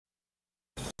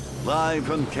Live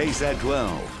from KSAT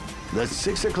 12, the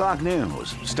 6 o'clock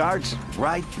news starts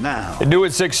right now. New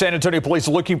at 6, San Antonio police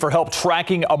are looking for help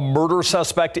tracking a murder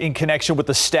suspect in connection with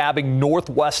the stabbing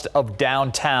northwest of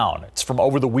downtown. It's from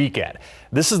over the weekend.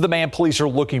 This is the man police are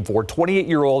looking for,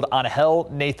 28-year-old Angel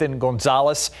Nathan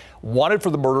Gonzalez, wanted for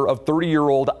the murder of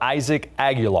 30-year-old Isaac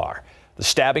Aguilar. The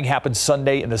stabbing happened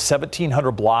Sunday in the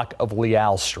 1700 block of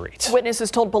Leal Street. Witnesses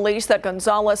told police that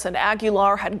Gonzalez and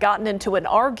Aguilar had gotten into an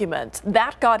argument.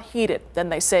 That got heated. Then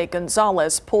they say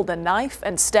Gonzalez pulled a knife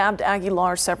and stabbed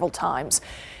Aguilar several times.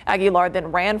 Aguilar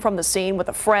then ran from the scene with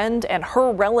a friend and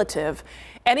her relative.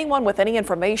 Anyone with any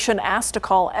information asked to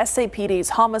call SAPD's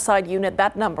homicide unit.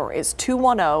 That number is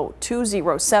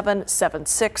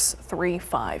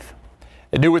 210-207-7635.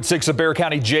 New at 6, a Bexar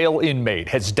County jail inmate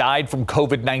has died from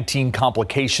COVID-19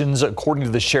 complications. According to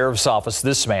the sheriff's office,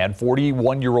 this man,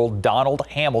 41-year-old Donald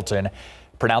Hamilton,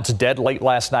 pronounced dead late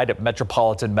last night at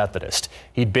Metropolitan Methodist.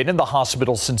 He'd been in the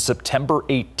hospital since September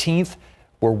 18th,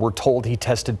 where we're told he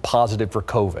tested positive for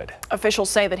COVID. Officials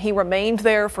say that he remained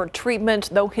there for treatment,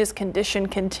 though his condition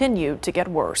continued to get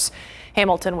worse.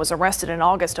 Hamilton was arrested in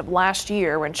August of last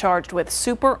year and charged with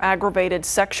super aggravated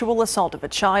sexual assault of a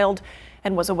child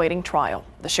and was awaiting trial.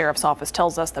 The sheriff's office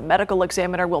tells us the medical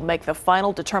examiner will make the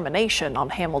final determination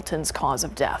on Hamilton's cause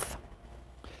of death.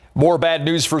 More bad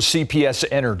news for CPS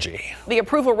Energy. The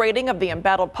approval rating of the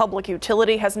embattled public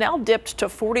utility has now dipped to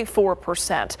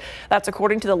 44%. That's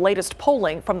according to the latest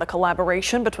polling from the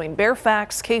collaboration between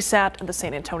Fairfax, KSAT, and the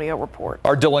San Antonio Report.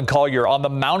 Our Dylan Collier on the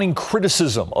mounting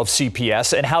criticism of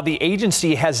CPS and how the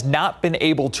agency has not been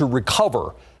able to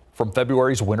recover from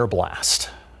February's winter blast.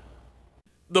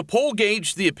 The poll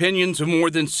gauged the opinions of more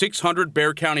than 600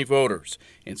 Bexar County voters,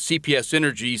 and CPS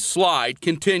Energy's slide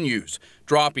continues,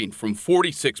 dropping from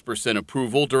 46%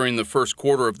 approval during the first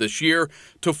quarter of this year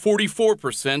to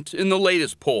 44% in the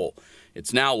latest poll.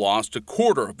 It's now lost a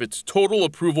quarter of its total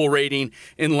approval rating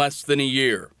in less than a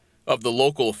year. Of the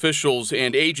local officials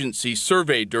and agencies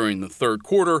surveyed during the third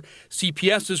quarter,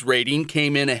 CPS's rating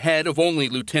came in ahead of only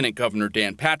Lieutenant Governor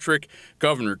Dan Patrick,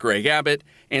 Governor Greg Abbott,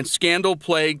 and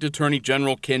scandal-plagued Attorney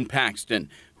General Ken Paxton,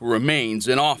 who remains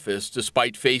in office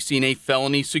despite facing a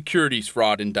felony securities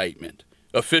fraud indictment.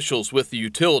 Officials with the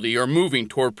utility are moving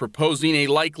toward proposing a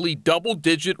likely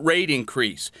double-digit rate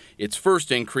increase, its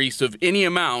first increase of any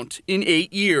amount in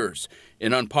 8 years.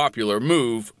 An unpopular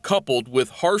move coupled with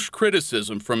harsh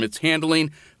criticism from its handling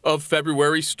of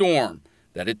February's storm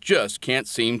that it just can't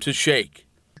seem to shake.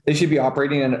 They should be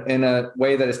operating in a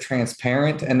way that is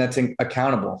transparent and that's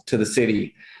accountable to the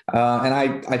city. And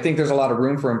I think there's a lot of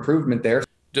room for improvement there.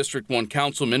 District 1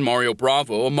 Councilman Mario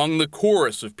Bravo among the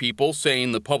chorus of people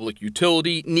saying the public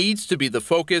utility needs to be the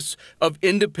focus of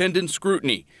independent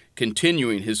scrutiny,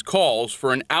 continuing his calls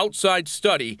for an outside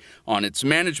study on its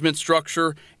management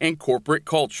structure and corporate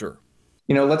culture.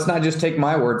 You know, let's not just take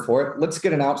my word for it. Let's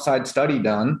get an outside study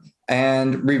done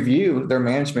and review their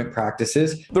management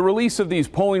practices. The release of these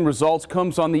polling results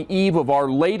comes on the eve of our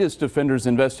latest offenders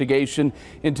investigation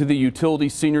into the utility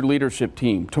senior leadership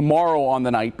team. Tomorrow on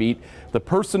the Night Beat, the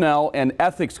personnel and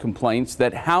ethics complaints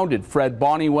that hounded Fred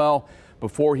Bonniwell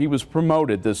before he was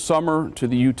promoted this summer to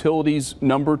the utility's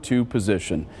 #2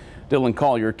 position. Dylan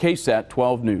Collier, KSAT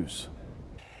 12 News.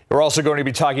 We're also going to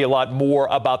be talking a lot more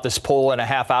about this poll in a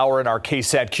half hour in our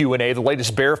KSAT Q&A. The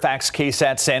latest Fairfax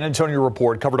KSAT San Antonio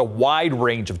report covered a wide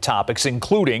range of topics,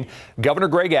 including Governor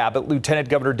Greg Abbott, Lieutenant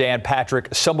Governor Dan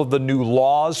Patrick, some of the new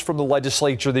laws from the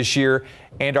legislature this year,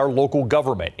 and our local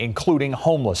government, including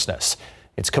homelessness.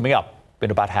 It's coming up in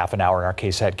about half an hour in our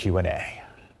KSAT Q&A.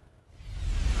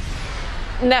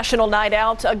 National Night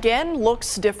Out again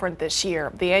looks different this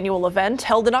year. The annual event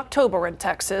held in October in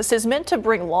Texas is meant to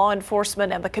bring law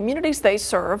enforcement and the communities they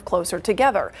serve closer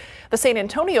together. The San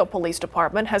Antonio Police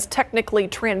Department has technically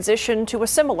transitioned to a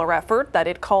similar effort that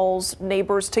it calls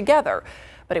Neighbors Together.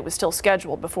 But it was still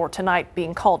scheduled before tonight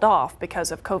being called off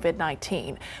because of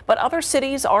COVID-19. But other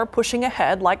cities are pushing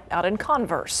ahead, like out in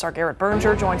Converse. Our Garrett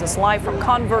Berger joins us live from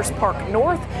Converse Park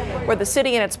North, where the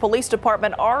city and its police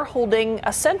department are holding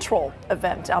a central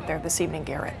event out there this evening,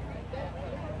 Garrett.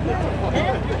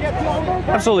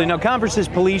 Absolutely. Now, Converse's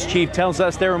police chief tells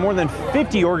us there are more than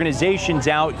 50 organizations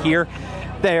out here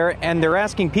and they're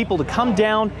asking people to come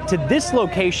down to this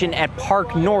location at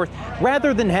Park North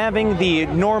rather than having the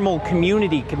normal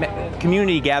community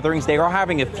gatherings. They are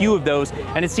having a few of those,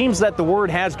 and it seems that the word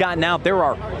has gotten out. There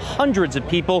are hundreds of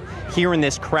people here in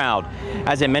this crowd.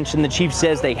 As I mentioned, the chief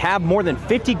says they have more than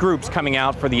 50 groups coming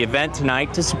out for the event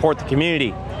tonight to support the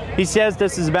community. He says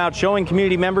this is about showing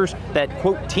community members that,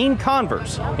 quote, Team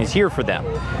Converse is here for them.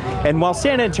 And while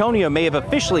San Antonio may have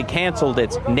officially canceled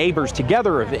its Neighbors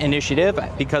Together initiative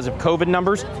because of COVID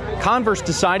numbers, Converse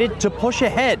decided to push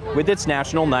ahead with its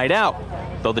national night out,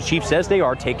 though the chief says they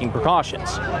are taking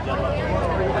precautions.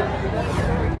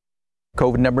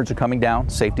 COVID numbers are coming down,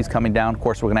 safety's coming down. Of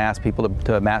course, we're going to ask people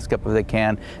to mask up if they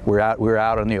can. We're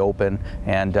out in the open,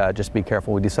 and just be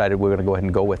careful. We decided we're going to go ahead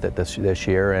and go with it this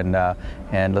year,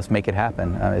 and let's make it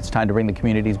happen. It's time to bring the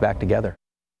communities back together.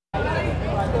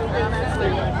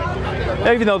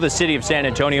 Even though the city of San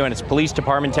Antonio and its police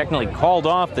department technically called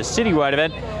off the citywide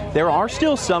event, there are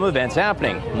still some events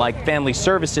happening, like Family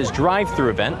Services drive-through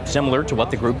event, similar to what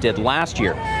the group did last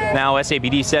year. Now,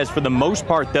 SAPD says for the most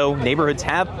part, though, neighborhoods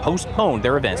have postponed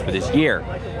their events for this year.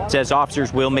 It says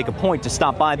officers will make a point to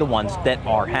stop by the ones that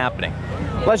are happening.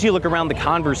 Well, as you look around the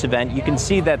Converse event, you can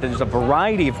see that there's a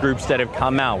variety of groups that have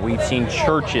come out. We've seen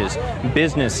churches,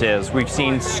 businesses, we've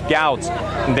seen scouts,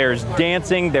 there's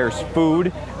dancing, there's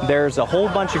food, there's a whole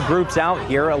bunch of groups out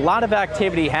here, a lot of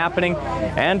activity happening,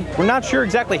 and we're not sure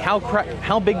exactly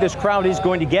how big this crowd is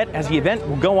going to get, as the event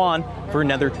will go on for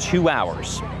another 2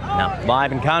 hours. Now,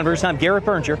 live in Converse, I'm Garrett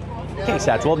Berger,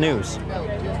 KSAT 12 News.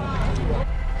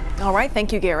 All right,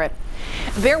 thank you, Garrett.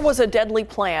 There was a deadly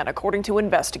plan, according to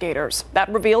investigators. That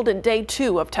revealed in day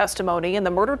 2 of testimony in the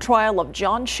murder trial of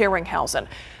John Scheringhausen.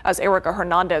 As Erica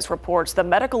Hernandez reports, the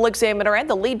medical examiner and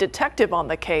the lead detective on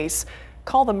the case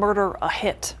call the murder a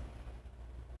hit.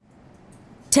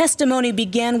 Testimony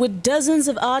began with dozens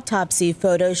of autopsy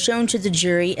photos shown to the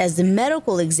jury as the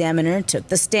medical examiner took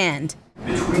the stand.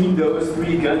 Between those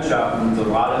 3 gunshot wounds, a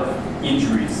lot of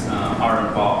injuries are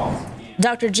involved.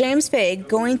 Dr. James Faig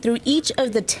going through each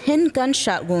of the 10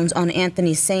 gunshot wounds on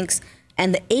Anthony Sanks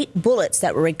and the 8 bullets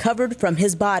that were recovered from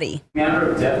his body. Manner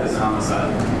of death is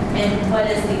homicide. And what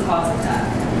is the cause of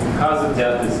death? The cause of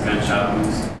death is gunshot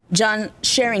wounds. John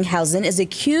Scheringhausen is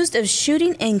accused of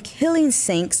shooting and killing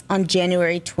Sanks on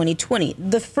January 2020,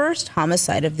 the first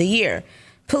homicide of the year.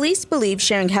 Police believe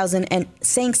Scheringhausen and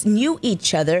Sanks knew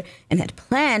each other and had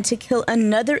planned to kill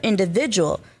another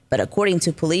individual. But according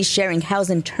to police,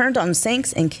 Scheringhausen turned on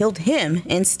Sanks and killed him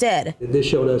instead. This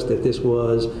showed us that this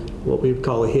was what we would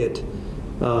call a hit.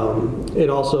 It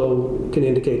also can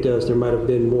indicate to us there might have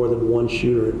been more than one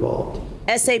shooter involved.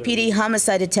 SAPD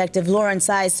homicide detective Lawrence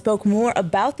Eyes spoke more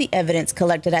about the evidence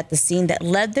collected at the scene that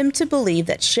led them to believe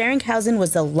that Scheringhausen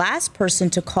was the last person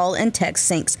to call and text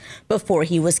Sanks before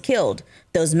he was killed.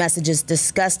 Those messages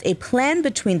discussed a plan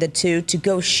between the two to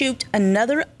go shoot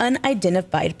another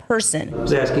unidentified person. I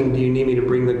was asking, do you need me to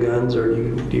bring the guns, or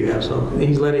do you have some?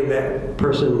 He's letting that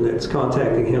person that's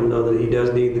contacting him know that he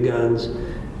does need the guns,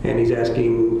 and he's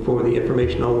asking for the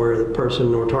information on where the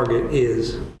person or target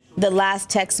is. The last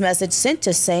text message sent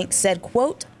to Sanks said,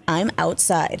 quote, "I'm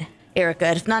outside."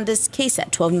 Erica Hernandez,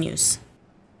 KSAT 12 News.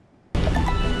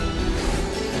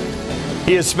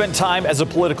 He has spent time as a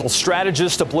political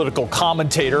strategist, a political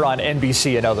commentator on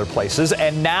NBC and other places,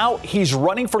 and now he's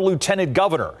running for lieutenant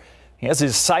governor. He has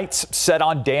his sights set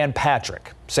on Dan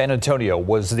Patrick. San Antonio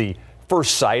was the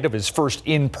first site of his first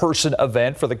in-person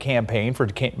event for the campaign for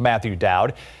Matthew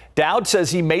Dowd. Dowd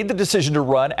says he made the decision to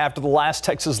run after the last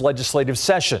Texas legislative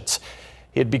sessions.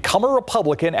 He had become a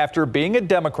Republican after being a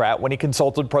Democrat when he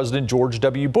consulted President George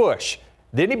W. Bush.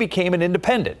 Then he became an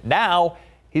independent. Now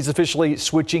he's officially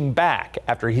switching back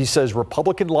after he says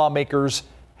Republican lawmakers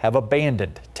have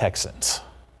abandoned Texans.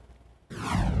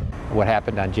 What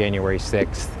happened on January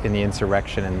 6th in the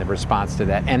insurrection and the response to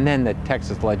that, and then the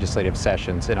Texas legislative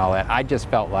sessions and all that, I just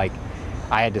felt like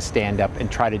I had to stand up and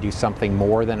try to do something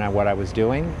more than what I was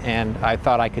doing. And I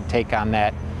thought I could take on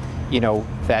that,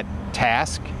 that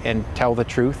task and tell the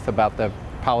truth about the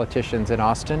politicians in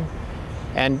Austin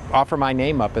and offer my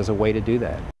name up as a way to do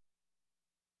that.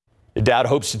 Dowd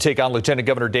hopes to take on Lieutenant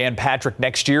Governor Dan Patrick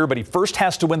next year, but he first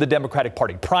has to win the Democratic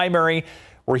Party primary,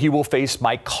 where he will face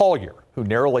Mike Collier, who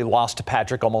narrowly lost to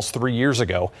Patrick almost 3 years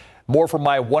ago. More from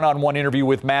my one-on-one interview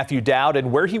with Matthew Dowd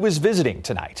and where he was visiting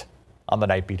tonight on the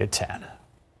Night Beat at 10.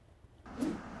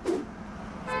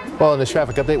 Well, in this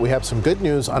traffic update, we have some good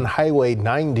news on Highway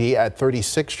 90 at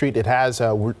 36th Street. It has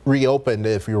reopened.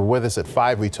 If you were with us at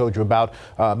 5, we told you about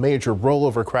a major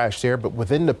rollover crash there. But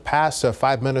within the past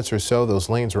 5 minutes or so, those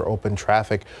lanes were open,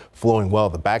 traffic flowing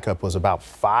well. The backup was about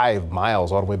 5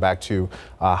 miles all the way back to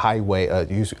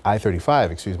I-35,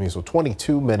 excuse me. So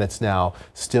 22 minutes now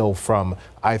still from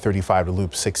I-35 to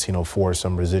Loop 1604,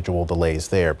 some residual delays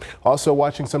there. Also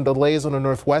watching some delays on the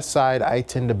northwest side,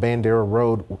 I-10 to Bandera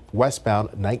Road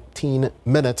westbound, 19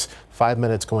 minutes, 5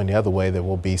 minutes going the other way. There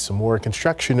will be some more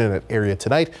construction in that area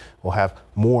tonight. We'll have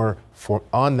more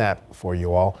on that for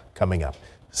you all coming up.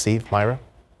 Steve, Myra.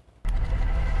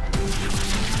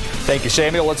 Thank you,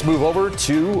 Samuel. Let's move over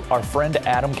to our friend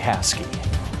Adam Caskey.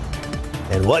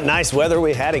 And what nice weather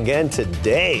we had again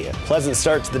today. A pleasant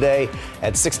start to the day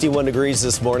at 61 degrees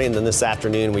this morning. And then this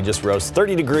afternoon, we just rose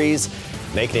 30 degrees,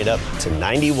 making it up to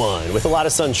 91 with a lot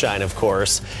of sunshine, of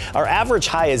course. Our average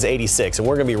high is 86, and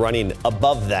we're going to be running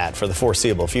above that for the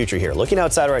foreseeable future here. Looking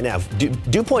outside right now,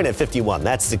 dew point at 51.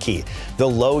 That's the key. The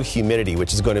low humidity,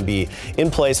 which is going to be in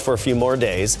place for a few more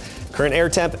days. Current air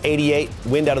temp 88,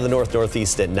 wind out of the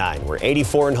north-northeast at 9. We're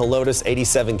 84 in Helotes,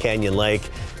 87 Canyon Lake,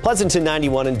 Pleasanton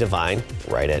 91 in Devine,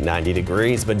 right at 90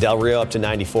 degrees, but Del Rio up to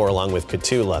 94 along with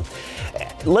Cotulla.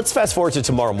 Let's fast forward to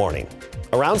tomorrow morning.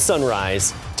 Around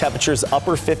sunrise, temperatures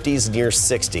upper 50s near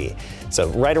 60. So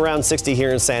right around 60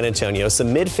 here in San Antonio,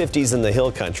 some mid 50s in the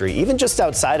hill country. Even just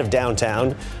outside of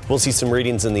downtown, we'll see some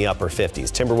readings in the upper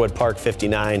 50s. Timberwood Park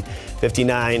 59,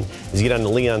 59 as you get on to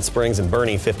Leon Springs and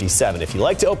Bernie 57. If you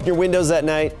like to open your windows at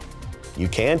night, you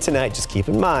can tonight. Just keep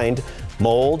in mind,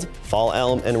 mold, fall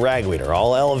elm, and ragweed are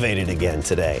all elevated again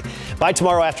today. By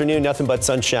tomorrow afternoon, nothing but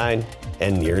sunshine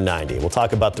and near 90. We'll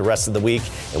talk about the rest of the week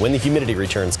and when the humidity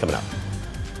returns coming up.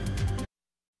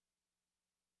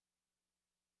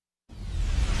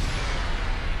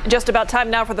 Just about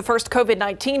time now for the first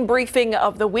COVID-19 briefing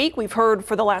of the week. We've heard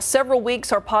for the last several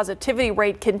weeks our positivity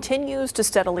rate continues to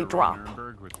steadily drop.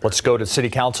 Let's go to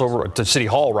City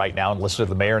Hall right now and listen to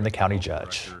the mayor and the county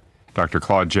judge. Dr.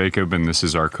 Claude Jacob, and this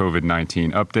is our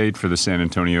COVID-19 update for the San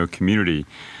Antonio community.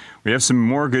 We have some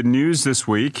more good news this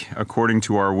week. According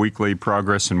to our weekly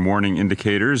progress and warning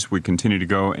indicators, we continue to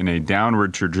go in a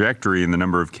downward trajectory in the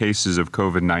number of cases of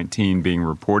COVID-19 being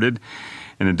reported.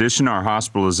 In addition, our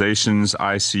hospitalizations,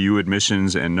 ICU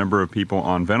admissions, and number of people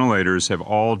on ventilators have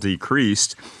all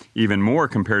decreased even more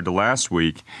compared to last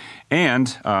week. And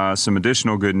some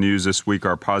additional good news this week,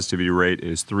 our positivity rate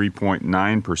is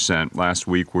 3.9%. Last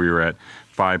week, we were at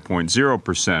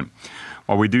 5.0%.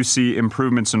 While we do see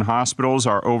improvements in hospitals,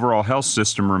 our overall health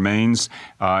system remains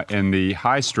in the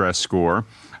high stress score.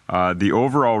 The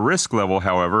overall risk level,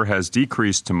 however, has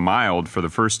decreased to mild for the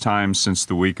first time since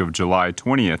the week of July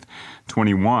 20th,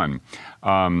 21.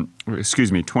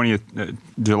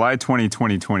 July 20,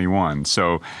 2021.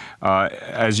 So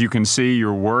as you can see,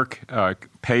 your work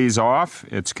pays off.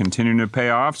 It's continuing to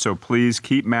pay off. So please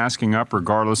keep masking up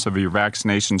regardless of your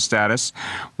vaccination status.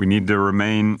 We need to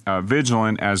remain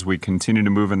vigilant as we continue to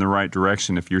move in the right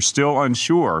direction. If you're still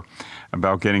unsure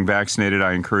about getting vaccinated,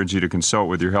 I encourage you to consult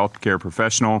with your healthcare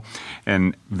professional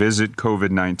and visit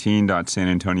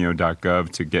covid19.sanantonio.gov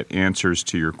to get answers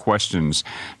to your questions.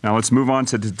 Now let's move on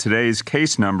to today's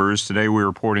case numbers. Today we're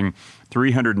reporting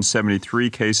 373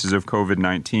 cases of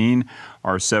COVID-19.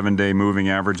 Our 7-day moving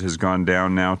average has gone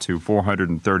down now to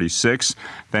 436.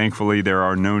 Thankfully, there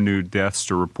are no new deaths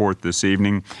to report this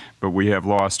evening, but we have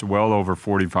lost well over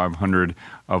 4,500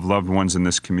 of loved ones in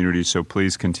this community, so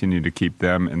please continue to keep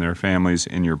them and their families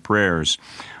in your prayers.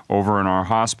 Over in our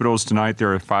hospitals tonight,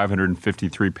 there are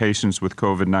 553 patients with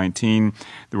COVID-19.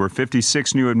 There were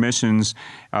 56 new admissions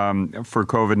for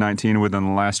COVID-19 within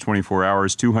the last 24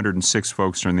 hours. 206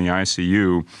 folks are in the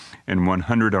ICU and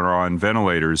 100 are on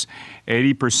ventilators.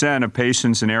 80% of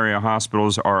patients in area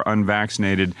hospitals are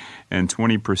unvaccinated and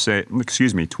 20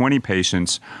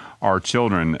 patients are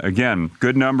children. Again,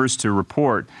 good numbers to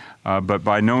report. But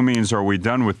by no means are we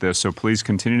done with this, so please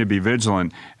continue to be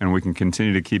vigilant, and we can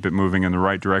continue to keep it moving in the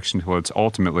right direction until it's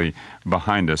ultimately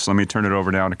behind us. Let me turn it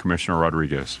over now to Commissioner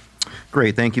Rodriguez.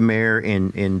 Great. Thank you, Mayor,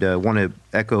 and want to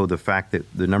echo the fact that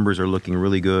the numbers are looking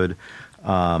really good.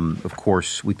 Of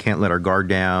course, we can't let our guard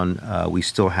down. We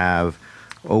still have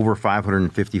over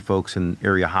 550 folks in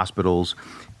area hospitals.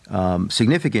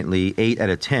 Significantly, 8 out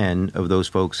of 10 of those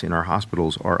folks in our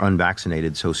hospitals are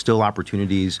unvaccinated, so still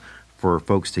opportunities for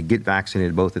folks to get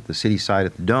vaccinated, both at the city side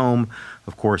at the Dome,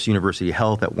 of course, University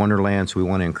Health at Wonderland. So we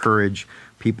want to encourage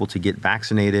people to get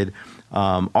vaccinated.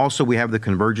 Also, we have the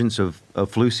convergence of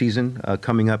flu season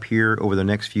coming up here over the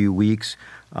next few weeks.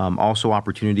 Also,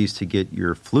 opportunities to get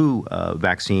your flu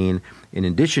vaccine in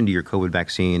addition to your COVID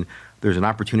vaccine. There's an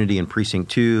opportunity in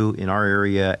Precinct 2 in our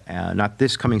area, not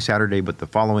this coming Saturday, but the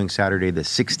following Saturday, the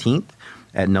 16th,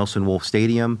 at Nelson Wolff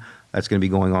Stadium. That's going to be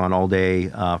going on all day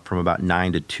from about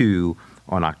 9 to 2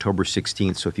 on October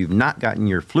 16th. So if you've not gotten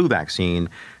your flu vaccine,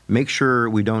 make sure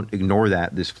we don't ignore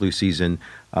that this flu season.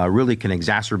 Really can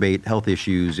exacerbate health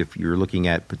issues if you're looking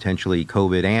at potentially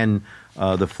COVID and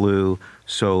the flu.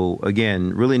 So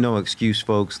again, really no excuse,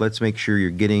 folks. Let's make sure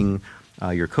you're getting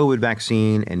your COVID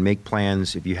vaccine and make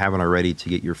plans, if you haven't already, to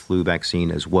get your flu vaccine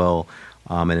as well.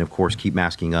 And of course, keep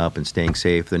masking up and staying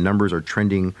safe. The numbers are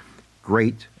trending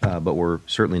great, but we're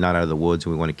certainly not out of the woods,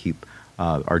 and we want to keep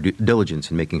our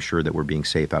diligence in making sure that we're being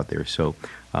safe out there. So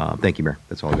thank you, Mayor.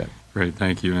 That's all I got. Great,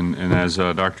 thank you. And as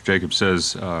Dr. Jacobs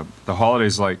says, the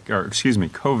holidays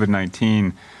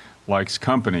COVID-19 likes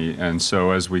company. And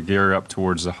so as we gear up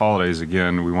towards the holidays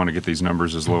again, we want to get these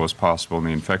numbers as low as possible and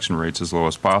the infection rates as low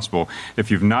as possible. If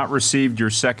you've not received your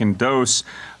second dose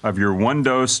of your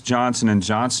 1-dose Johnson &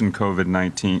 Johnson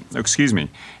COVID-19,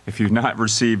 if you've not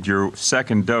received your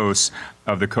second dose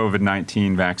of the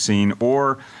COVID-19 vaccine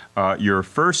or your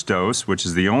first dose, which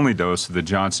is the only dose of the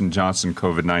Johnson & Johnson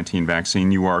COVID-19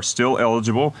 vaccine, you are still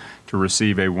eligible to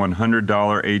receive a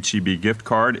 $100 H-E-B gift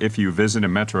card if you visit a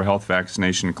Metro Health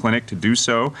vaccination clinic to do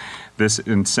so. This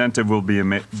incentive will be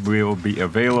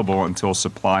available until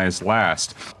supplies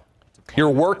last. Your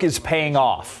work is paying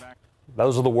off.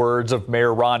 Those are the words of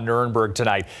Mayor Ron Nirenberg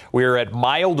tonight. We're at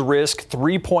mild risk,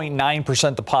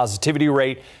 3.9% the positivity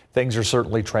rate. Things are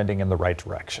certainly trending in the right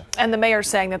direction. And the mayor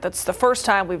saying that that's the first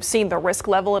time we've seen the risk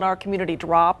level in our community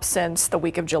drop since the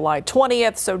week of July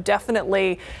 20th. So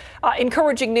definitely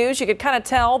encouraging news. You could kind of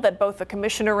tell that both the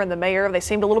commissioner and the mayor, they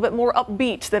seemed a little bit more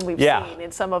upbeat than we've seen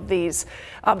in some of these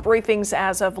briefings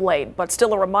as of late. But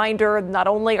still a reminder, not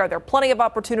only are there plenty of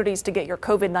opportunities to get your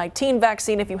COVID-19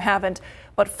 vaccine if you haven't,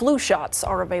 but flu shots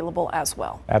are available as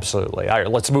well. Absolutely. All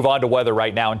right, let's move on to weather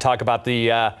right now and talk about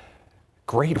the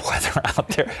great weather out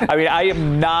there. I mean, I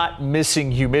am not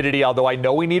missing humidity, although I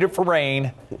know we need it for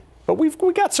rain. But we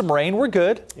got some rain. We're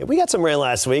good. Yeah, we got some rain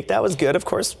last week. That was good. Of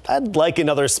course, I'd like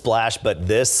another splash, but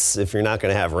this, if you're not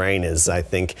going to have rain, is, I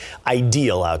think,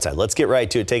 ideal outside. Let's get right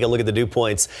to it. Take a look at the dew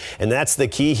points, and that's the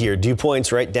key here. Dew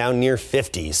points right down near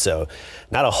 50, so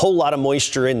not a whole lot of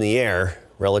moisture in the air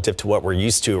relative to what we're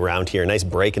used to around here. Nice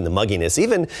break in the mugginess,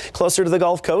 even closer to the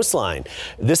Gulf coastline.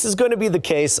 This is going to be the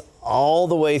case all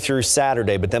the way through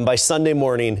Saturday, but then by Sunday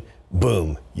morning,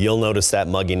 boom, you'll notice that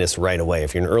mugginess right away.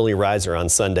 If you're an early riser on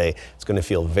Sunday, it's going to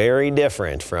feel very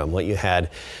different from what you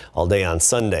had all day on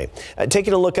Sunday.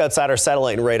 Taking a look outside our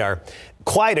satellite and radar,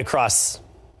 quiet across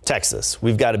Texas.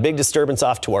 We've got a big disturbance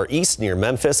off to our east near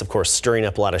Memphis, of course, stirring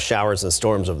up a lot of showers and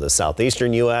storms over the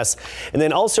southeastern U.S. And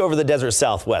then also over the desert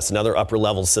southwest, another upper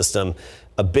level system,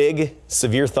 a big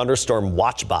severe thunderstorm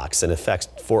watch box in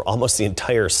effect for almost the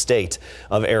entire state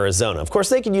of Arizona. Of course,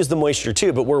 they can use the moisture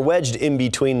too, but we're wedged in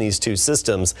between these two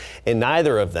systems, and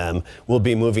neither of them will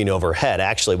be moving overhead.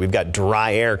 Actually, we've got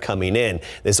dry air coming in.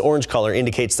 This orange color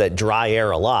indicates that dry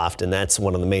air aloft, and that's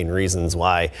one of the main reasons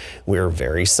why we're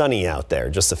very sunny out there.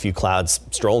 Just a few clouds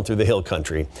strolling through the hill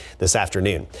country this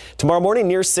afternoon. Tomorrow morning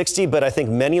near 60, but I think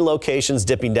many locations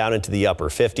dipping down into the upper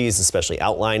 50s, especially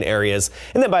outlying areas.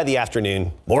 And then by the afternoon,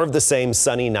 more of the same,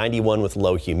 sunny, 91 with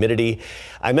low humidity.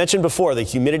 I mentioned before the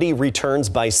humidity returns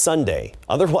by Sunday.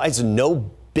 Otherwise,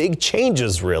 no big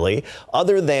changes really,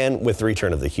 other than with the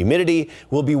return of the humidity,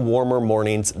 will be warmer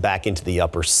mornings back into the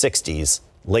upper 60s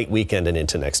late weekend and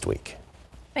into next week.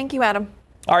 Thank you, Adam.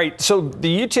 All right, so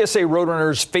the UTSA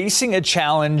Roadrunners facing a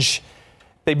challenge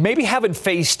they maybe haven't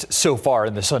faced so far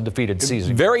in this undefeated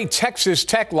season. Very Texas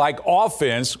Tech-like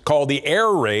offense called the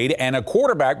Air Raid, and a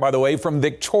quarterback, by the way, from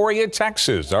Victoria,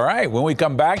 Texas. All right, when we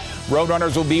come back,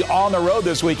 Roadrunners will be on the road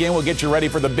this weekend. We'll get you ready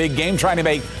for the big game, trying to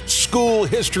make school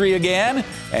history again.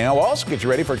 And we'll also get you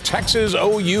ready for Texas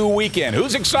OU weekend.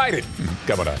 Who's excited?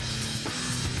 Coming up.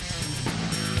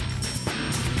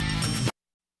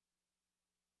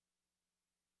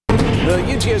 The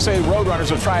UTSA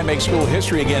Roadrunners will try and make school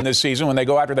history again this season when they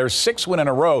go after their 6th win in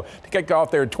a row to kick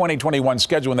off their 2021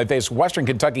 schedule when they face Western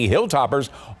Kentucky Hilltoppers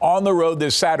on the road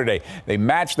this Saturday. They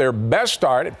matched their best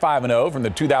start at 5-0 from the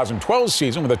 2012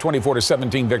 season with a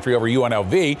 24-17 victory over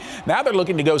UNLV. Now they're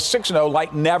looking to go 6-0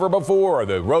 like never before.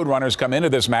 The Roadrunners come into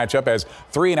this matchup as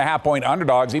 3.5-point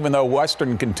underdogs, even though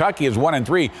Western Kentucky is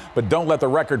 1-3. But don't let the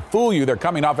record fool you. They're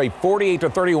coming off a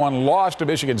 48-31 loss to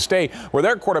Michigan State, where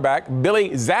their quarterback,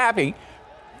 Billy Zappi,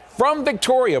 from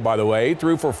Victoria, by the way,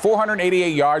 threw for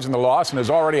 488 yards in the loss and has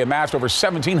already amassed over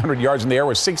 1,700 yards in the air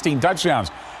with 16 touchdowns.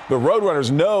 The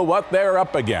Roadrunners know what they're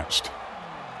up against.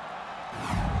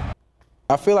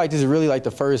 I feel like this is really like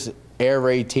the first air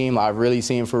raid team I've really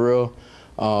seen for real.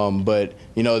 But,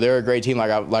 you know, they're a great team,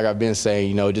 like I've been saying,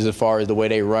 you know, just as far as the way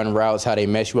they run routes, how they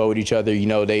mesh well with each other, you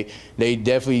know, they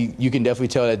definitely, you can definitely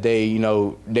tell that they, you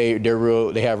know, they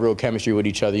have real chemistry with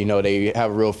each other. You know, they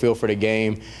have a real feel for the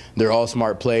game. They're all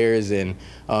smart players, and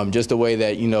just the way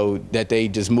that, you know, that they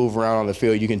just move around on the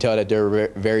field, you can tell that they're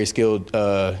very skilled,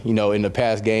 you know, in the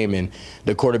pass game, and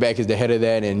the quarterback is the head of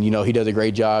that, and, you know, he does a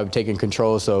great job taking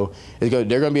control. So they're going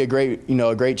to be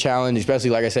a great challenge,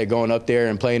 especially, like I said, going up there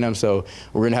and playing them. So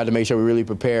we're going to have to make sure we really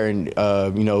prepare and,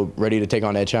 you know, ready to take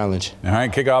on that challenge. All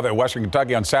right, kickoff at Western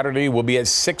Kentucky on Saturday will be at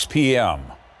 6 p.m.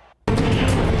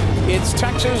 It's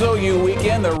Texas OU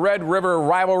weekend. The Red River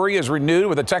rivalry is renewed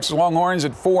with the Texas Longhorns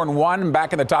at 4-1,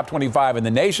 back in the top 25 in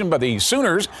the nation. But the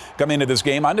Sooners come into this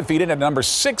game undefeated at number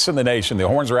 6 in the nation. The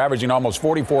Horns are averaging almost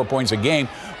 44 points a game,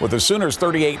 with the Sooners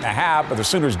 38.5. But the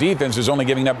Sooners defense is only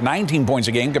giving up 19 points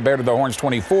a game compared to the Horns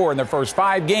 24 in their first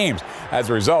 5 games. As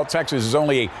a result, Texas is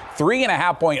only a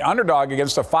 3.5-point underdog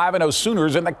against the 5-0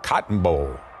 Sooners in the Cotton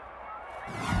Bowl.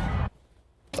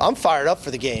 I'm fired up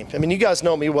for the game. I mean, you guys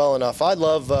know me well enough. I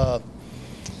love the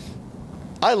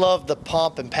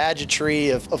pomp and pageantry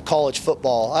of college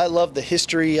football. I love the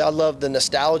history. I love the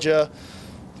nostalgia.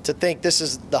 To think this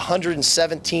is the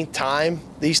 117th time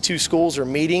these two schools are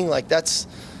meeting, like that's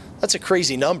a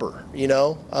crazy number, you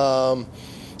know.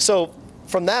 So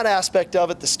from that aspect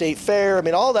of it, the state fair, I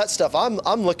mean, all that stuff,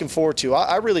 I'm looking forward to.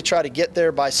 I really try to get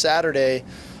there by Saturday.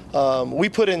 We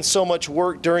put in so much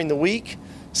work during the week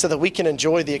so that we can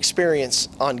enjoy the experience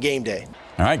on game day.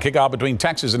 All right, kickoff between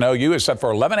Texas and OU is set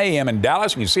for 11 a.m. in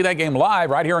Dallas. You can see that game live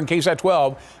right here on KSAT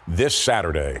 12 this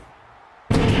Saturday.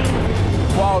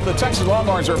 While the Texas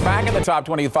Longhorns are back in the top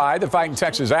 25, the Fighting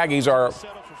Texas Aggies are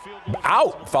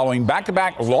out following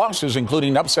back-to-back losses,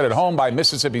 including an upset at home by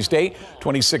Mississippi State,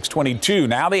 26-22.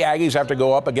 Now the Aggies have to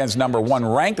go up against number 1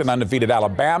 ranked and undefeated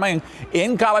Alabama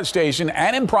in College Station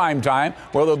and in prime time,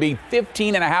 where they'll be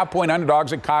 15.5-point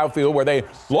underdogs at Kyle Field, where they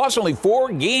lost only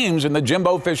 4 games in the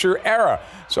Jimbo Fisher era.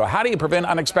 So how do you prevent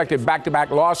unexpected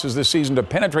back-to-back losses this season to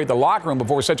penetrate the locker room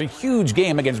before such a huge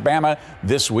game against Bama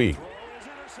this week?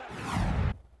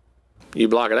 You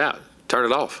block it out. Turn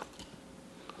it off.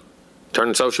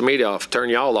 Turn social media off. Turn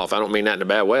y'all off. I don't mean that in a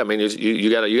bad way. I mean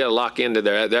you got to lock into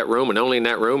that room, and only in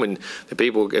that room, and the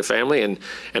people, family, and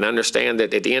understand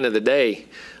that at the end of the day,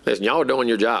 listen, y'all are doing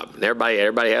your job.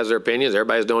 Everybody has their opinions.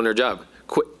 Everybody's doing their job.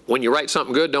 Quit. When you write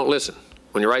something good, don't listen.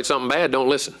 When you write something bad, don't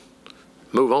listen.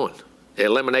 Move on.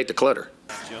 Eliminate the clutter.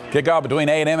 Kickoff between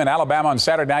A&M and Alabama on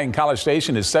Saturday night in College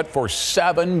Station is set for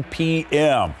 7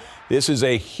 p.m. This is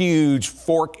a huge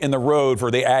fork in the road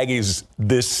for the Aggies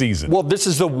this season. Well, this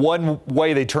is the one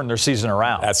way they turn their season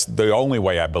around. That's the only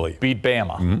way, I believe. Beat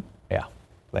Bama. Mm-hmm. Yeah.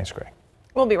 Thanks, Greg.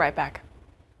 We'll be right back.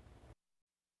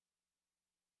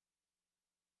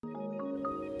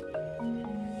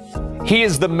 He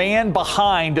is the man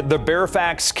behind the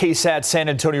Fairfax KSAT San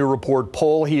Antonio Report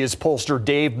poll. He is pollster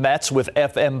Dave Metz with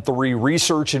FM3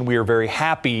 Research, and we are very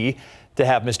happy to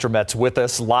have Mr. Metz with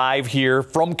us live here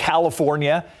from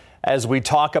California as we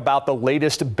talk about the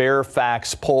latest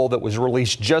Fairfax poll that was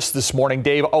released just this morning.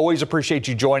 Dave, always appreciate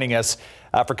you joining us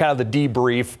for kind of the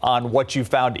debrief on what you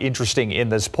found interesting in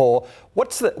this poll.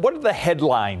 What are the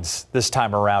headlines this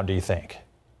time around, do you think?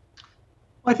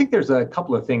 Well, I think there's a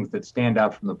couple of things that stand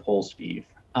out from the poll, Steve.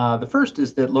 The first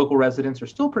is that local residents are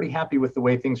still pretty happy with the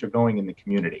way things are going in the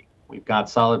community. We've got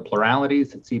solid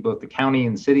pluralities that see both the county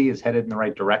and city is headed in the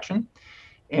right direction,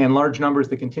 and large numbers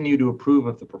that continue to approve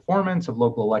of the performance of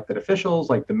local elected officials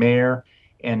like the mayor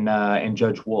and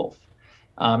Judge Wolf.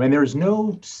 And there's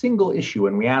no single issue,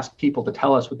 and we ask people to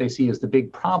tell us what they see as the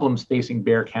big problems facing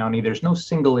Bexar County. There's no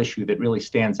single issue that really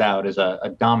stands out as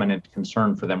a dominant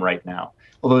concern for them right now,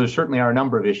 although there certainly are a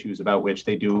number of issues about which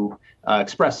they do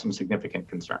express some significant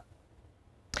concern.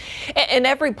 In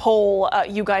every poll,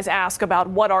 you guys ask about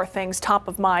what are things top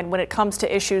of mind when it comes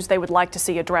to issues they would like to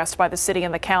see addressed by the city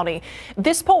and the county.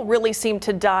 This poll really seemed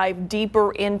to dive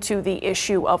deeper into the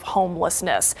issue of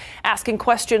homelessness, asking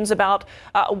questions about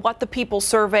what the people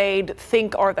surveyed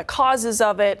think are the causes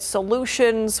of it,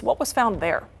 solutions. What was found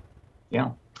there?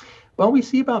 Yeah. Well, we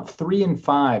see about 3 in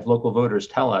 5 local voters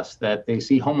tell us that they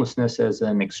see homelessness as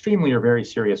an extremely or very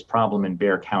serious problem in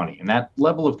Bexar County. And that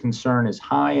level of concern is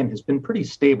high and has been pretty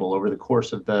stable over the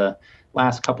course of the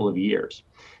last couple of years.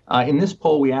 In this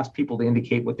poll, we asked people to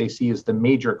indicate what they see as the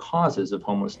major causes of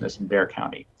homelessness in Bexar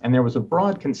County. And there was a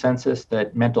broad consensus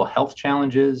that mental health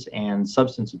challenges and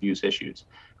substance abuse issues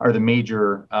are the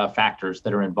major factors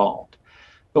that are involved.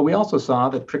 But we also saw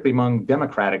that, particularly among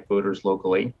Democratic voters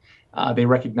locally, they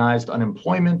recognized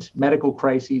unemployment, medical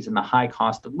crises, and the high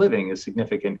cost of living as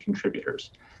significant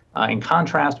contributors. In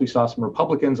contrast, we saw some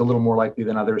Republicans a little more likely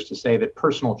than others to say that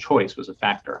personal choice was a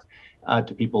factor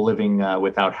to people living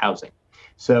without housing.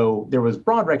 So there was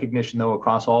broad recognition, though,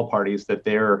 across all parties that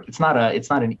it's not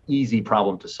an easy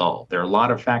problem to solve. There are a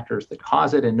lot of factors that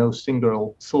cause it and no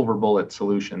single silver bullet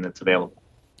solution that's available.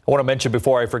 I want to mention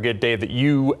before I forget, Dave, that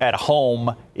you at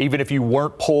home, even if you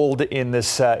weren't polled in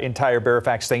this entire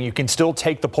Bearfax thing, you can still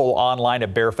take the poll online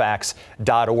at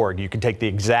bearfax.org. You can take the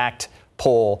exact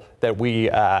poll that we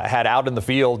had out in the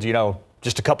field,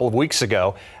 just a couple of weeks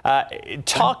ago.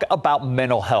 Talk about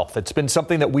mental health. It's been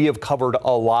something that we have covered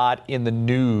a lot in the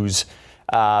news,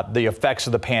 the effects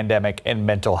of the pandemic and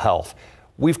mental health.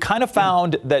 We've kind of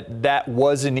found that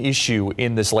was an issue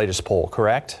in this latest poll,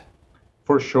 correct?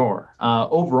 For sure.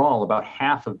 Overall, about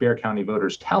half of Bexar County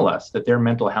voters tell us that their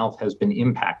mental health has been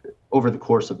impacted over the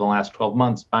course of the last 12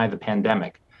 months by the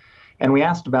pandemic. And we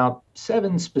asked about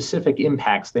 7 specific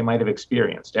impacts they might have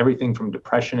experienced, everything from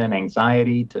depression and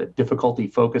anxiety to difficulty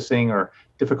focusing or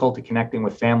difficulty connecting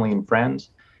with family and friends.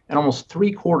 And almost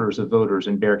 3/4 of voters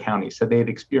in Bexar County said they had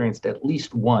experienced at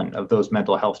least one of those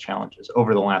mental health challenges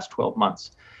over the last 12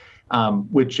 months.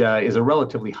 Which is a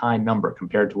relatively high number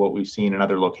compared to what we've seen in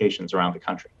other locations around the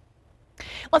country.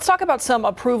 Let's talk about some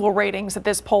approval ratings that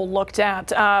this poll looked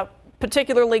at,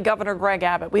 particularly Governor Greg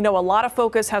Abbott. We know a lot of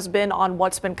focus has been on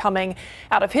what's been coming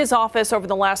out of his office over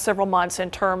the last several months in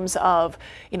terms of,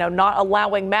 not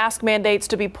allowing mask mandates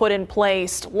to be put in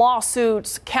place,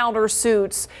 lawsuits,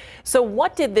 countersuits. So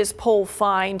what did this poll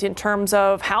find in terms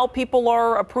of how people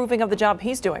are approving of the job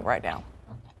he's doing right now?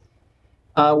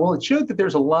 Well, it showed that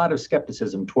there's a lot of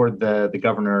skepticism toward the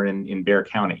governor in Bexar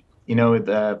County.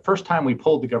 The first time we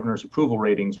polled the governor's approval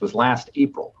ratings was last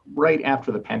April, right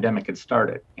after the pandemic had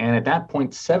started. And at that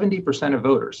point, 70% of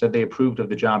voters said they approved of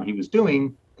the job he was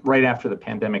doing right after the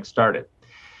pandemic started.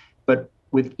 But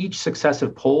with each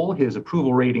successive poll, his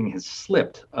approval rating has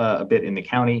slipped a bit in the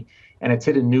county, and it's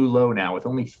hit a new low now with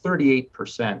only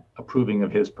 38% approving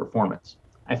of his performance.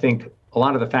 I think a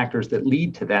lot of the factors that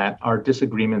lead to that are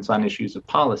disagreements on issues of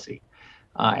policy.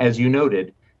 As you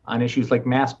noted, on issues like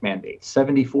mask mandates,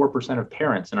 74% of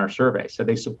parents in our survey said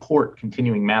they support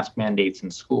continuing mask mandates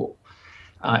in school.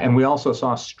 And we also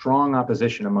saw strong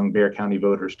opposition among Bexar County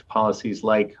voters to policies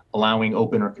like allowing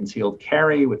open or concealed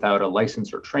carry without a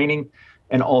license or training,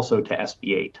 and also to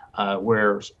SB 8,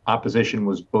 where opposition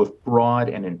was both broad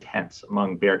and intense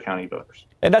among Bexar County voters.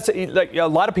 And that's like a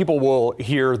lot of people will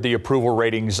hear the approval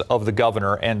ratings of the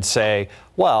governor and say,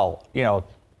 well,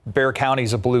 Bexar County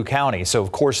is a blue county, so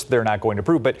of course they're not going to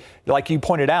approve. But like you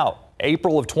pointed out,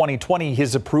 April of 2020,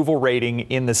 his approval rating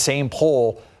in the same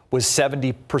poll was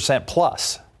 70%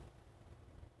 plus.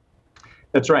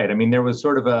 That's right. I mean, there was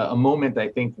sort of a moment, I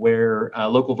think, where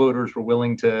local voters were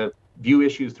willing to view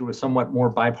issues through a somewhat more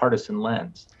bipartisan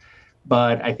lens.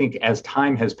 But I think as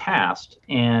time has passed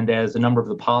and as a number of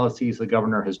the policies the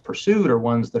governor has pursued are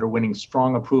ones that are winning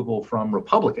strong approval from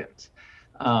Republicans,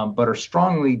 but are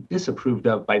strongly disapproved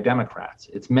of by Democrats,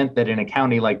 it's meant that in a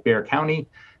county like Bexar County,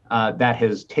 that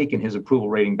has taken his approval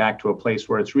rating back to a place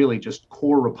where it's really just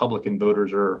core Republican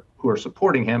voters who are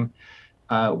supporting him,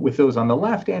 with those on the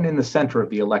left and in the center of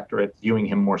the electorate viewing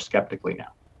him more skeptically now.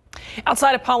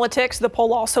 Outside of politics, the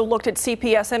poll also looked at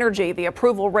CPS Energy, the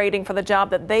approval rating for the job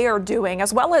that they are doing,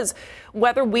 as well as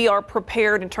whether we are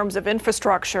prepared in terms of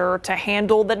infrastructure to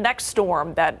handle the next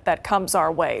storm that comes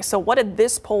our way. So what did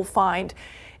this poll find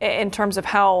in terms of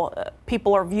how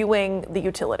people are viewing the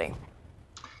utility?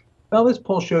 Well, this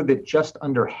poll showed that just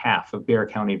under half of Bexar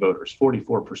County voters,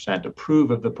 44%,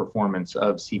 approve of the performance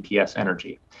of CPS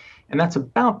Energy. And that's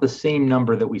about the same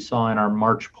number that we saw in our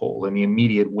March poll in the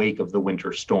immediate wake of the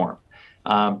winter storm.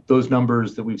 Those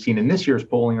numbers that we've seen in this year's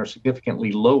polling are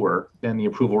significantly lower than the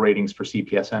approval ratings for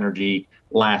CPS Energy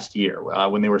last year,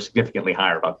 when they were significantly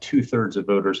higher, about 2/3 of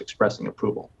voters expressing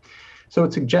approval. So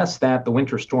it suggests that the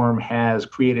winter storm has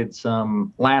created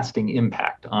some lasting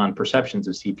impact on perceptions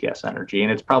of CPS Energy,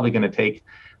 and it's probably going to take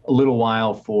a little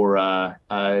while for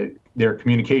their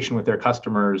communication with their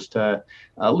customers to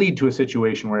lead to a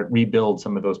situation where it rebuilds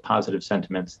some of those positive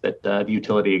sentiments that the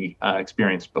utility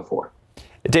experienced before.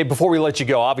 Dave, before we let you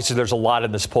go, obviously there's a lot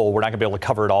in this poll. We're not going to be able to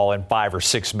cover it all in 5 or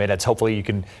 6 minutes. Hopefully you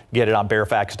can get it on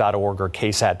bearfax.org or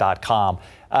ksat.com.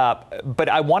 But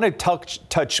I want to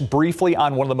touch briefly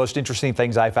on one of the most interesting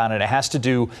things I found, and it has to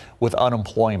do with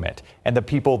unemployment and the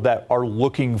people that are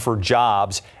looking for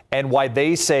jobs and why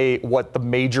they say what the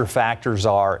major factors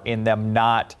are in them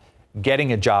not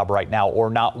getting a job right now or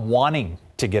not wanting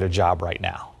to get a job right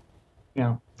now.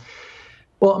 Yeah.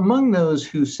 Well, among those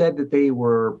who said that they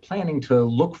were planning to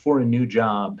look for a new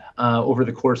job over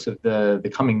the course of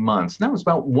the coming months, and that was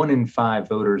about 1 in 5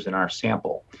 voters in our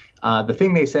sample. The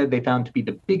thing they said they found to be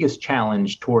the biggest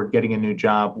challenge toward getting a new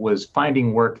job was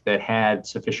finding work that had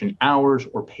sufficient hours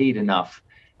or paid enough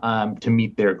to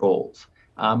meet their goals.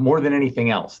 More than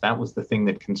anything else, that was the thing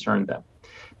that concerned them.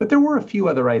 But there were a few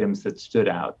other items that stood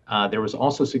out. There was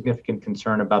also significant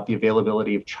concern about the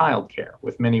availability of childcare,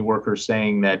 with many workers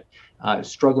saying that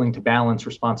struggling to balance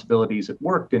responsibilities at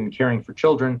work and caring for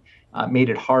children made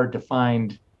it hard to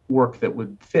find work that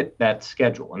would fit that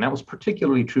schedule. And that was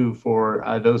particularly true for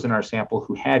those in our sample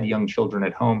who had young children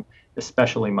at home,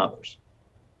 especially mothers.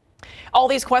 All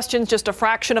these questions, just a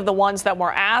fraction of the ones that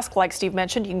were asked. Like Steve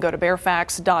mentioned, you can go to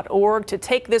bearfacts.org to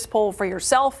take this poll for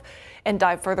yourself and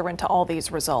dive further into all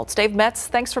these results. Dave Metz,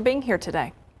 thanks for being here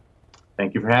today.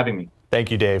 Thank you for having me. Thank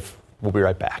you, Dave. We'll be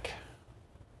right back.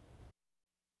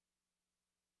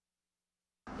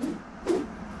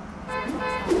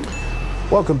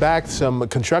 Welcome back. Some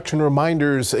construction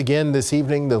reminders again this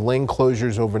evening. The lane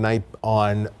closures overnight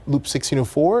on Loop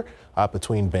 1604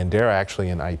 between Bandera actually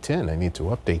and I-10. I need to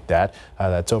update that.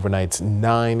 That's overnights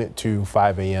 9 to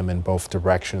 5 a.m. in both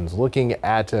directions. Looking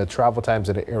at travel times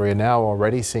in the area now,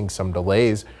 already seeing some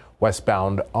delays.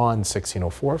 Westbound on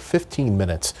 1604, 15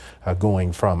 minutes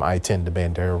going from I-10 to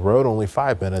Bandera Road, only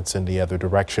 5 minutes in the other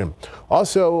direction.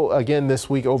 Also, again, this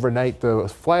week overnight, the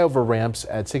flyover ramps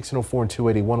at 1604 and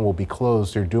 281 will be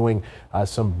closed. They're doing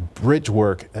some bridge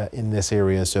work in this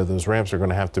area, so those ramps are going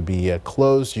to have to be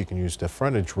closed. You can use the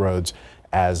frontage roads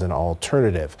as an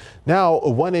alternative. Now,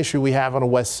 one issue we have on the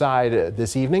west side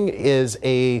this evening is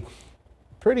a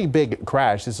pretty big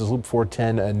crash. This is Loop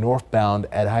 410 northbound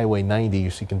at Highway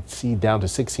 90. So you can see down to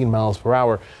 16 miles per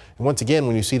hour. And once again,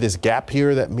 when you see this gap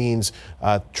here, that means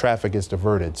traffic is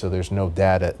diverted. So there's no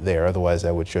data there. Otherwise,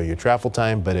 that would show you travel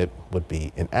time, but it would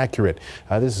be inaccurate.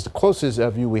 This is the closest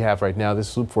view we have right now. This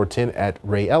is Loop 410 at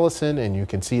Ray Ellison, and you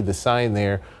can see the sign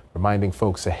there reminding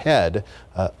folks ahead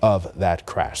of that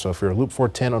crash. So if you're Loop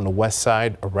 410 on the west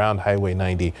side around Highway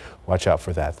 90, watch out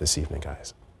for that this evening,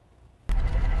 guys.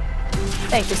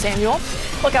 Thank you, Samuel.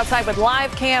 Look outside with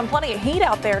live cam. Plenty of heat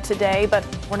out there today, but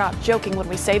we're not joking when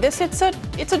we say this. It's a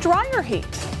drier heat.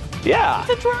 Yeah. It's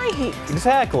a dry heat.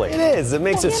 Exactly. It is. It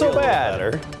makes it so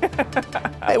better.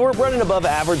 Hey, we're running above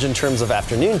average in terms of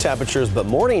afternoon temperatures, but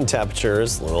morning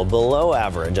temperatures a little below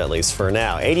average, at least for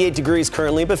now. 88 degrees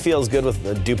currently, but feels good with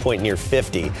a dew point near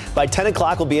 50. By 10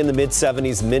 o'clock, we'll be in the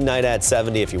mid-70s, midnight at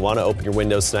 70. If you want to open your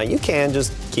windows tonight, you can.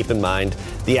 Just keep in mind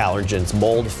the allergens,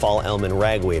 mold, fall elm, and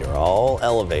ragweed are all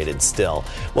elevated still.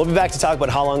 We'll be back to talk about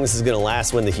how long this is going to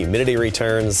last when the humidity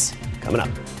returns. Coming up.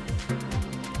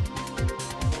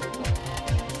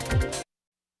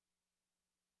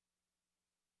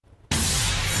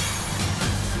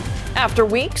 After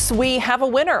weeks, we have a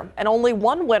winner, and only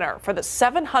one winner for the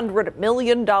 $700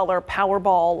 million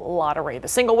Powerball lottery. The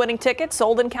single winning ticket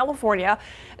sold in California.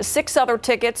 6 other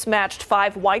tickets matched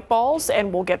 5 white balls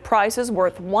and will get prizes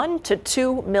worth $1 to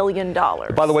 $2 million.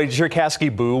 By the way, did you hear Kasky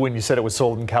boo when you said it was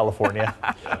sold in California?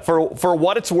 For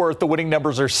what it's worth, the winning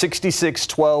numbers are 66,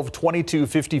 12, 22,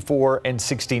 54, and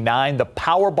 69. The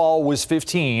Powerball was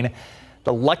 15.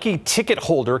 The lucky ticket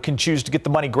holder can choose to get the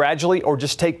money gradually or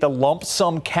just take the lump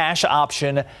sum cash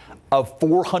option of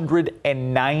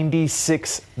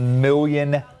 $496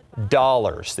 million.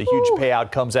 The huge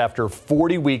payout comes after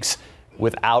 40 weeks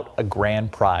without a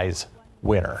grand prize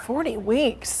winner. 40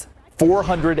 weeks.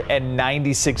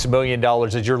 $496 million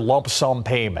is your lump sum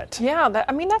payment. Yeah,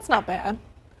 that's not bad.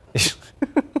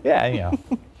 Yeah,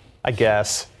 I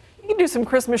guess. You can do some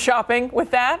Christmas shopping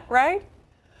with that, right?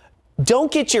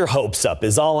 Don't get your hopes up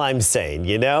is all I'm saying,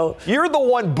 you know? You're the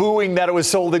one booing that it was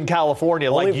sold in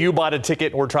California, like you bought a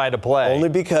ticket and we're trying to play. Only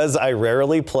because I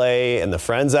rarely play, and the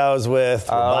friends I was with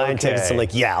were buying tickets. I'm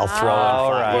like, yeah, I'll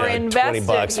throw in $20,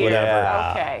 whatever.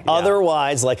 Yeah. Okay.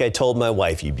 Otherwise, like I told my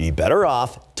wife, you'd be better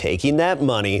off taking that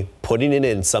money, putting it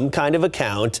in some kind of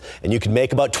account, and you can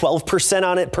make about 12%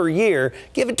 on it per year.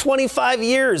 Give it 25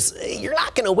 years. You're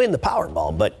not going to win the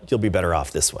Powerball, but you'll be better off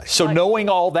this way. So knowing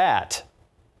all that,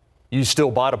 you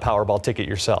still bought a Powerball ticket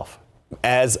yourself?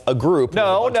 As a group.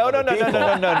 No.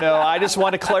 I just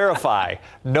want to clarify.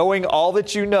 Knowing all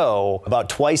that you know. About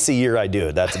twice a year I do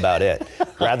it. That's about it.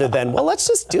 Rather than, well, let's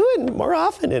just do it more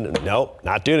often. And nope,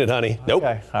 not doing it, honey. Nope.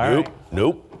 Okay. All right.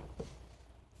 Nope.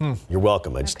 You're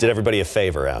welcome. I just did everybody a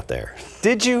favor out there.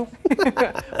 Did you?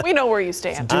 We know where you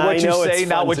stand. Do what you say,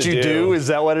 not what you do. Is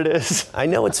that what it is? I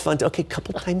know it's fun. Okay, a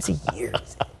couple times a year.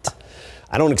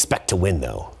 I don't expect to win,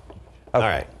 though. Okay. All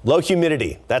right. Low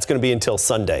humidity. That's going to be until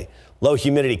Sunday. Low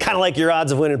humidity, kind of like your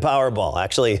odds of winning Powerball.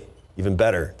 Actually, even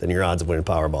better than your odds of winning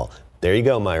Powerball. There you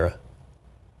go, Myra.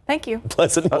 Thank you.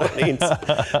 Pleasant mornings.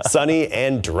 Sunny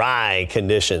and dry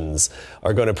conditions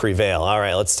are going to prevail. All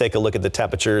right, let's take a look at the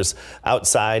temperatures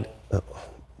outside. Oh,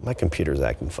 my computer's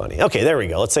acting funny. Okay, there we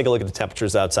go. Let's take a look at the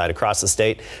temperatures outside across the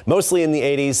state. Mostly in the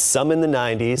 80s, some in the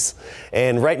 90s.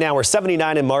 And right now we're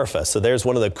 79 in Marfa, so there's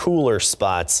one of the cooler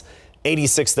spots.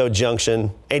 86 though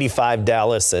Junction, 85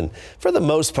 Dallas, and for the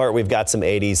most part we've got some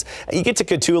 80s. You get to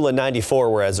Cotulla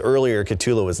 94, whereas earlier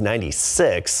Cotulla was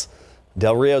 96.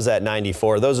 Del Rio's at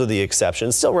 94. Those are the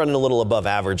exceptions. Still running a little above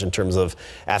average in terms of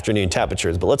afternoon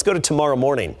temperatures. But let's go to tomorrow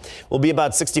morning. We'll be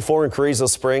about 64 in Carrizo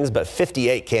Springs, but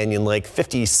 58 Canyon Lake,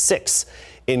 56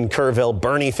 in Kerrville,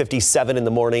 Bernie 57 in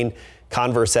the morning,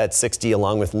 Converse at 60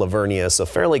 along with Lavernia. So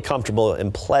fairly comfortable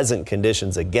and pleasant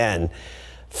conditions again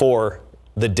for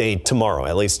the day tomorrow,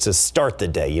 at least to start the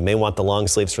day. You may want the long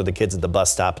sleeves for the kids at the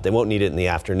bus stop, but they won't need it in the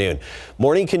afternoon.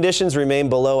 Morning conditions remain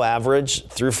below average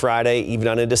through Friday, even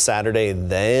on into Saturday.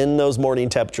 Then those morning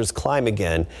temperatures climb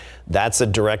again. That's a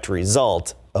direct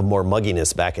result of more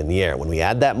mugginess back in the air. When we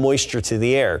add that moisture to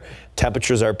the air,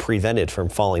 temperatures are prevented from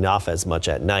falling off as much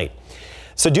at night.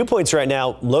 So dew points right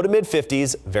now, low to mid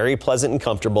 50s, very pleasant and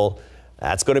comfortable.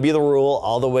 That's going to be the rule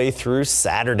all the way through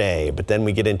Saturday. But then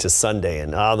we get into Sunday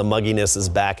and the mugginess is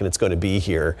back, and it's going to be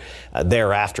here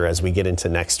thereafter as we get into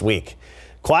next week.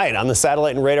 Quiet on the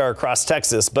satellite and radar across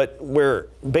Texas, but we're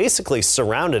basically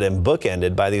surrounded and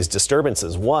bookended by these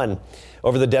disturbances. One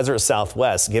over the desert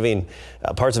southwest, giving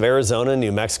parts of Arizona,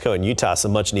 New Mexico, and Utah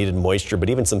some much needed moisture,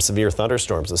 but even some severe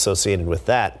thunderstorms associated with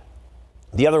that.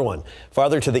 The other one,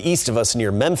 farther to the east of us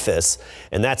near Memphis,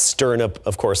 and that's stirring up,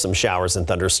 of course, some showers and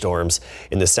thunderstorms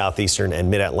in the southeastern and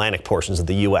mid-Atlantic portions of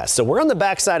the U.S. So we're on the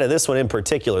backside of this one in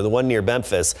particular, the one near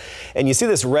Memphis, and you see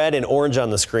this red and orange on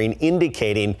the screen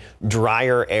indicating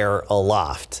drier air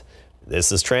aloft.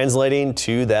 This is translating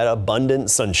to that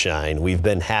abundant sunshine we've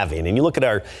been having. And you look at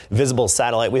our visible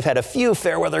satellite, we've had a few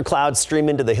fair weather clouds stream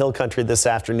into the hill country this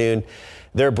afternoon.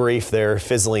 They're brief, they're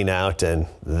fizzling out, and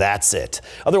that's it.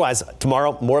 Otherwise,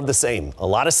 tomorrow, more of the same. A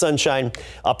lot of sunshine,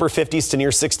 upper 50s to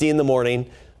near 60 in the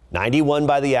morning, 91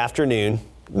 by the afternoon.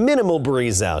 Minimal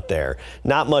breeze out there.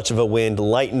 Not much of a wind,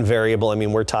 light and variable. I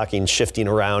mean, we're talking shifting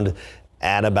around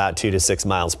at about 2 to 6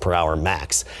 miles per hour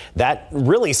max. That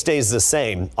really stays the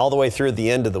same all the way through the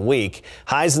end of the week.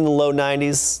 Highs in the low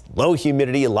 90s, low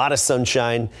humidity, a lot of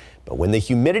sunshine. But when the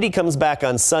humidity comes back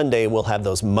on Sunday, we'll have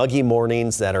those muggy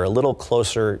mornings that are a little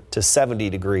closer to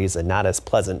 70 degrees and not as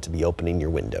pleasant to be opening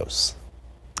your windows.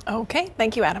 Okay,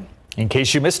 thank you, Adam. In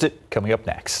case you missed it, coming up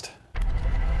next.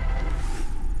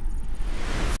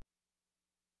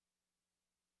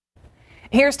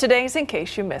 Here's today's In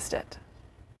Case You Missed It.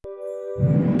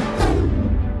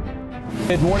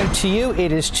 Good morning to you.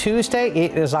 It is Tuesday.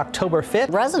 It is October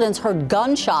 5th. Residents heard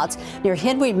gunshots near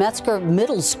Henry Metzger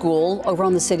Middle School over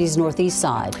on the city's northeast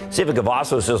side. Stephen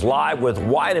Cavazos is live with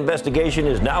why an investigation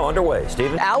is now underway.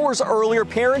 Stephen? Hours earlier,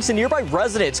 parents and nearby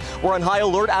residents were on high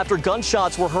alert after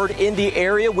gunshots were heard in the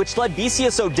area, which led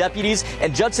BCSO deputies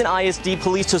and Judson ISD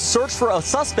police to search for a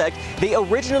suspect they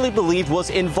originally believed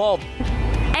was involved.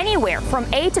 Anywhere from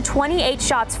 8 to 28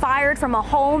 shots fired from a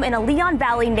home in a Leon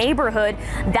Valley neighborhood.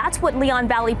 That's what Leon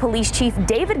Valley Police Chief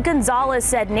David Gonzalez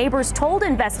said neighbors told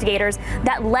investigators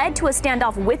that led to a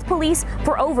standoff with police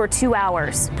for over 2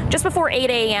 hours. Just before 8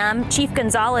 a.m., Chief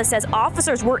Gonzalez says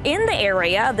officers were in the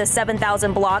area of the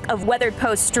 7,000 block of Weathered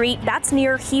Post Street, that's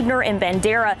near Huebner and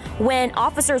Bandera, when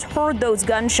officers heard those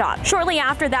gunshots. Shortly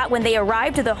after that, when they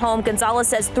arrived to the home, Gonzalez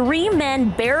says 3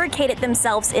 men barricaded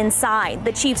themselves inside.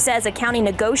 The chief says a county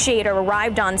negotiator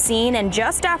arrived on scene, and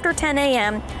just after 10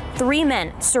 a.m., 3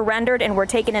 men surrendered and were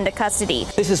taken into custody.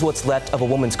 This is what's left of a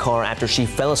woman's car after she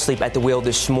fell asleep at the wheel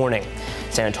this morning.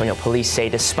 San Antonio police say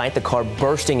despite the car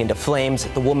bursting into flames,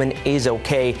 the woman is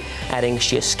okay, adding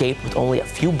she escaped with only a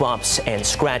few bumps and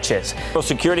scratches.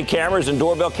 Security cameras and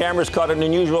doorbell cameras caught an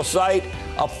unusual sight,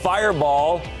 a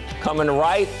fireball coming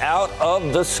right out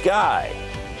of the sky.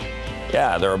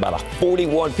 Yeah, there are about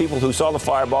 41 people who saw the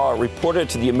fireball, reported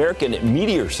to the American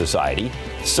Meteor Society.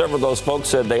 Several of those folks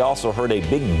said they also heard a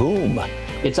big boom.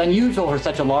 It's unusual for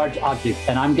such a large object,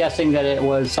 and I'm guessing that it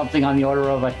was something on the order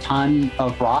of a ton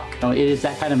of rock. It is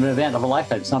that kind of an event of a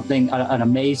lifetime, something, an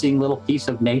amazing little piece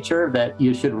of nature that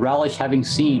you should relish having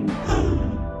seen.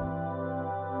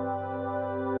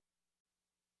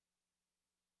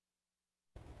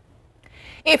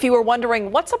 If you were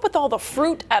wondering what's up with all the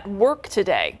fruit at work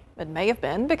today, it may have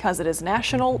been because it is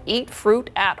National Eat Fruit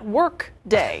at Work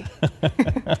Day.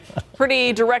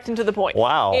 Pretty direct and to the point.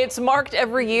 Wow. It's marked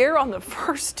every year on the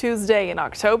first Tuesday in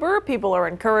October. People are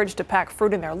encouraged to pack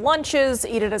fruit in their lunches,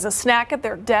 eat it as a snack at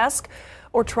their desk,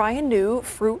 or try a new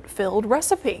fruit-filled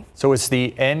recipe. So it's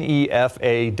the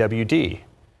NEFAWD.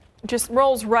 Just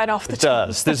rolls right off the tongue. It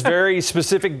does. This very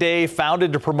specific day,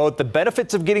 founded to promote the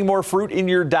benefits of getting more fruit in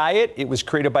your diet. It was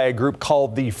created by a group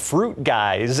called the Fruit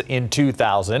Guys in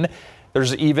 2000.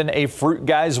 There's even a Fruit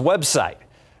Guys website.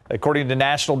 According to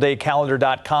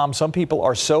nationaldaycalendar.com, some people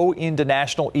are so into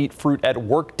National Eat Fruit at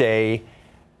Work Day,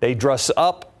 they dress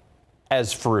up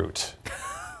as fruit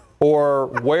or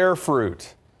wear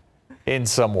fruit in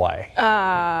some way.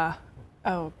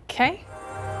 Okay.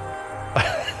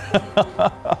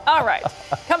 All right.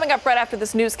 Coming up right after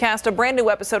this newscast, a brand new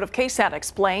episode of KSAT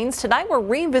Explains. Tonight we're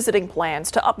revisiting plans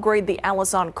to upgrade the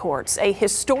Alazan Courts, a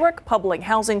historic public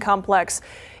housing complex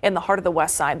in the heart of the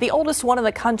West Side, the oldest one in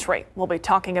the country. We'll be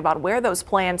talking about where those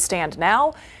plans stand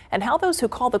now and how those who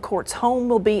call the courts home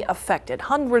will be affected.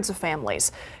 Hundreds of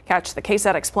families. Catch the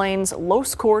KSAT Explains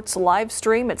Los Courts live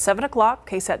stream at 7 o'clock,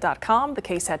 KSAT.com, the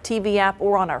KSAT TV app,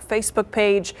 or on our Facebook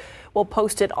page. We'll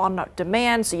post it on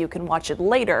demand so you can watch it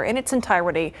later in its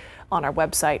entirety on our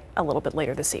website a little bit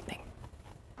later this evening.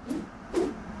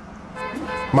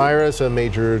 Myra, some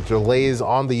major delays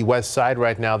on the west side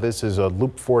right now. This is a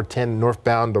Loop 410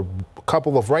 northbound. A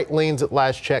couple of right lanes at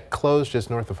last check closed just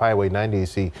north of Highway 90. You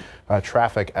see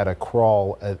traffic at a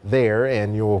crawl there,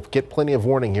 and you'll get plenty of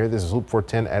warning here. This is Loop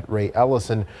 410 at Ray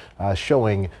Ellison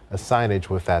showing a signage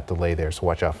with that delay there. So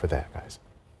watch out for that, guys.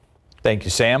 Thank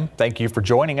you, Sam. Thank you for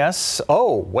joining us.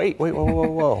 Oh, wait,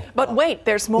 whoa. But wait,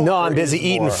 there's more. No, I'm busy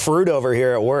eating fruit over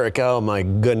here at work. Oh, my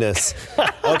goodness.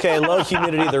 Okay, low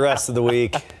humidity the rest of the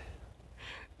week.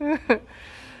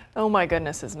 Oh, my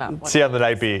goodness is not what See you on the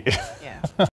night beat. Yeah.